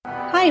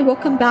Hi,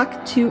 welcome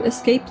back to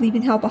Escape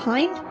Leaving Hell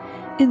Behind.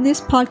 In this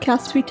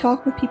podcast, we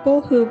talk with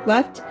people who have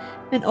left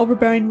an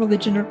overbearing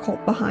religion or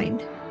cult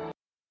behind.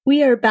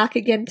 We are back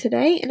again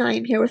today, and I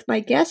am here with my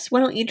guests. Why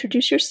don't you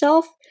introduce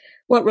yourself,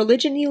 what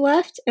religion you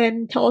left,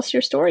 and tell us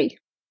your story.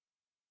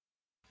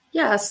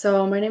 Yeah,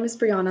 so my name is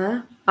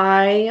Brianna.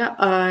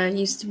 I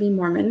used to be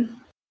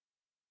Mormon.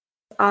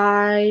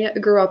 I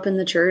grew up in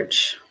the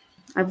church.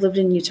 I've lived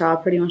in Utah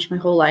pretty much my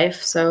whole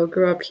life, so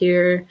grew up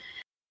here.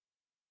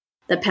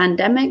 The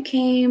pandemic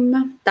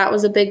came. That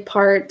was a big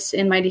part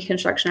in my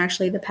deconstruction,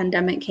 actually. The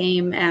pandemic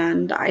came,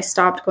 and I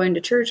stopped going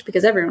to church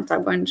because everyone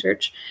stopped going to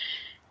church.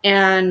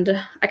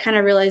 And I kind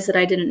of realized that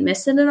I didn't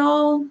miss it at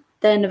all.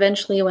 Then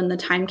eventually when the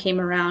time came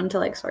around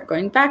to start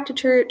going back to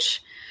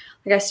church,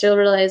 I still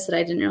realized that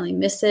I didn't really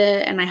miss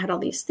it. And I had all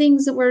these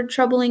things that were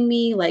troubling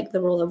me, like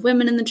the role of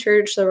women in the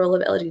church, the role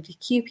of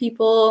LGBTQ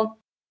people.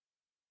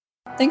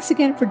 Thanks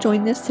again for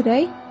joining us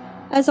today.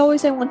 As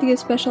always, I want to give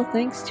special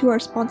thanks to our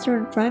sponsor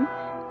and friend,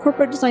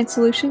 Corporate Design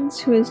Solutions,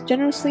 who has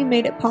generously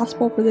made it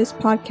possible for this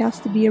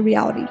podcast to be a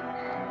reality.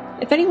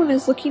 If anyone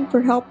is looking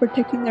for help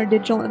protecting their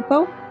digital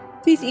info,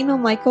 please email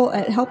Michael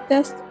at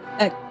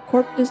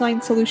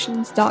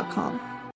helpdesk@corpdesignsolutions.com.